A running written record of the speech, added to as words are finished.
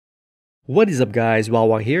What is up guys,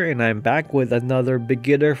 Wawa here and I'm back with another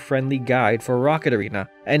beginner-friendly guide for Rocket Arena.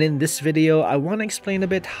 And in this video, I want to explain a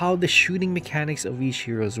bit how the shooting mechanics of each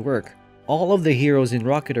heroes work. All of the heroes in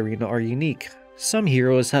Rocket Arena are unique. Some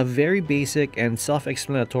heroes have very basic and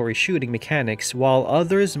self-explanatory shooting mechanics, while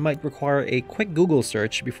others might require a quick Google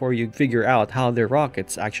search before you figure out how their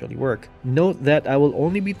rockets actually work. Note that I will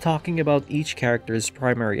only be talking about each character's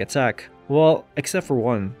primary attack. Well, except for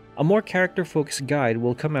one. A more character-focused guide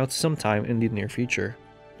will come out sometime in the near future.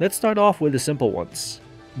 Let's start off with the simple ones.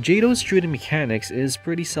 Jado's shooting mechanics is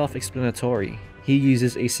pretty self-explanatory. He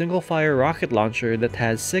uses a single-fire rocket launcher that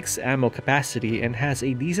has 6 ammo capacity and has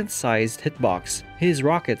a decent-sized hitbox. His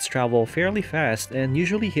rockets travel fairly fast and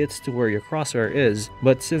usually hits to where your crosshair is,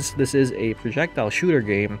 but since this is a projectile shooter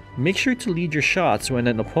game, make sure to lead your shots when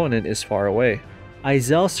an opponent is far away.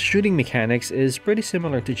 Izelle's shooting mechanics is pretty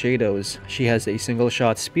similar to Jado's. She has a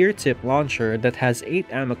single-shot spear tip launcher that has 8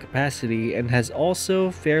 ammo capacity and has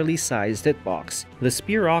also fairly sized hitbox. The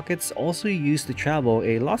spear rockets also used to travel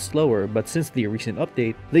a lot slower, but since the recent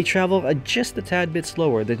update, they travel just a tad bit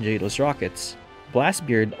slower than Jado's rockets.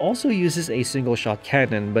 Blastbeard also uses a single-shot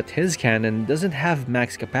cannon, but his cannon doesn't have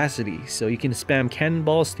max capacity, so you can spam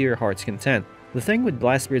cannonballs to your heart's content. The thing with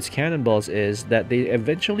Blastbeard's cannonballs is that they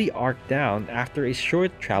eventually arc down after a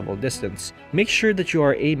short travel distance. Make sure that you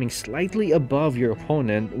are aiming slightly above your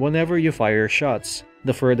opponent whenever you fire your shots.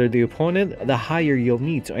 The further the opponent, the higher you'll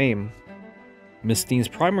need to aim. Mystine's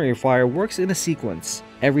primary fire works in a sequence.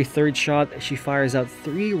 Every third shot, she fires out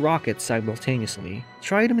 3 rockets simultaneously.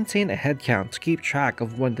 Try to maintain a head count to keep track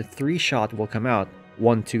of when the 3 shot will come out.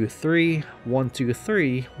 1, 2, 3, 1, 2,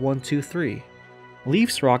 3, 1, 2, 3.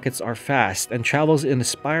 Leaf's rockets are fast and travels in a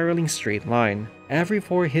spiraling straight line. Every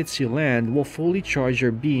 4 hits you land will fully charge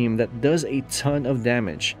your beam that does a ton of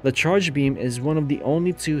damage. The charge beam is one of the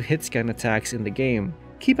only 2 hit scan attacks in the game.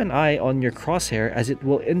 Keep an eye on your crosshair as it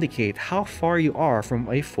will indicate how far you are from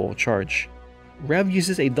a full charge. Rev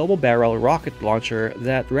uses a double-barrel rocket launcher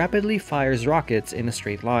that rapidly fires rockets in a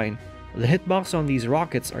straight line. The hitbox on these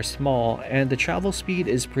rockets are small and the travel speed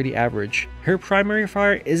is pretty average. Her primary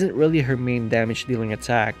fire isn't really her main damage dealing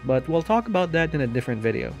attack, but we'll talk about that in a different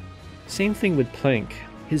video. Same thing with Plink.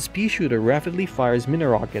 His pea shooter rapidly fires mini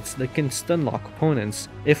rockets that can stun lock opponents.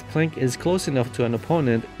 If Plink is close enough to an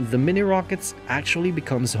opponent, the mini rockets actually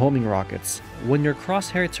becomes homing rockets. When your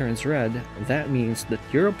crosshair turns red, that means that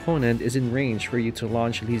your opponent is in range for you to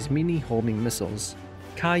launch these mini homing missiles.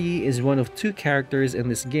 Kayi is one of 2 characters in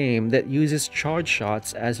this game that uses charge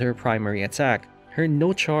shots as her primary attack. Her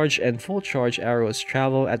no charge and full charge arrows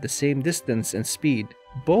travel at the same distance and speed.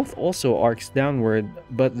 Both also arcs downward,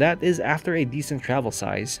 but that is after a decent travel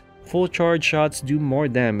size. Full charge shots do more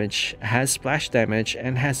damage, has splash damage,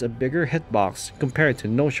 and has a bigger hitbox compared to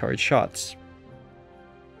no charge shots.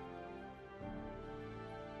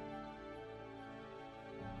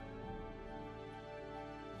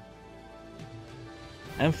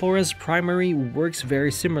 Amphora's primary works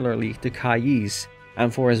very similarly to Kayi's.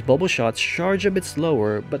 Amphora's bubble shots charge a bit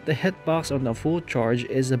slower, but the hitbox on the full charge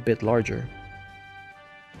is a bit larger.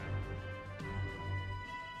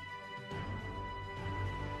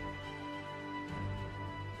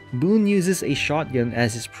 Boone uses a shotgun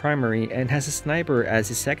as his primary and has a sniper as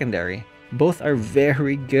his secondary. Both are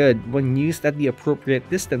very good when used at the appropriate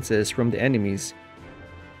distances from the enemies.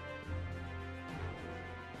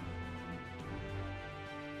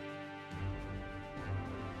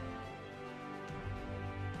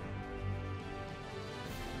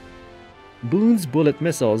 Boone's bullet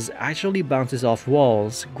missiles actually bounces off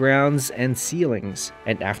walls, grounds, and ceilings,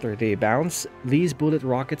 and after they bounce, these bullet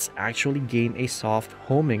rockets actually gain a soft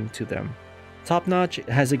homing to them. Top Notch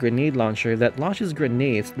has a grenade launcher that launches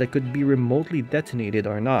grenades that could be remotely detonated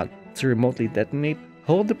or not. To remotely detonate,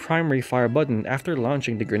 hold the primary fire button after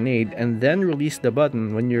launching the grenade and then release the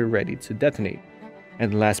button when you're ready to detonate.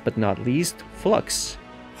 And last but not least, Flux.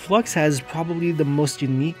 Flux has probably the most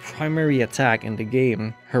unique primary attack in the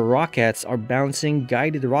game. Her rockets are bouncing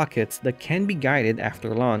guided rockets that can be guided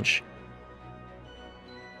after launch.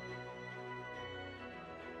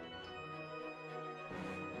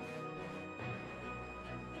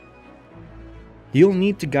 You'll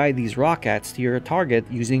need to guide these rockets to your target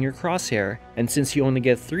using your crosshair, and since you only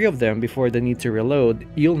get 3 of them before the need to reload,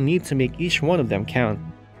 you'll need to make each one of them count.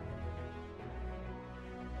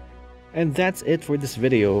 And that's it for this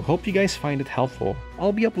video. Hope you guys find it helpful.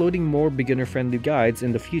 I'll be uploading more beginner-friendly guides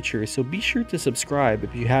in the future, so be sure to subscribe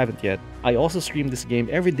if you haven't yet. I also stream this game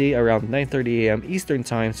every day around 9:30 AM Eastern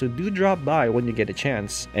Time, so do drop by when you get a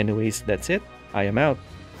chance. Anyways, that's it. I am out.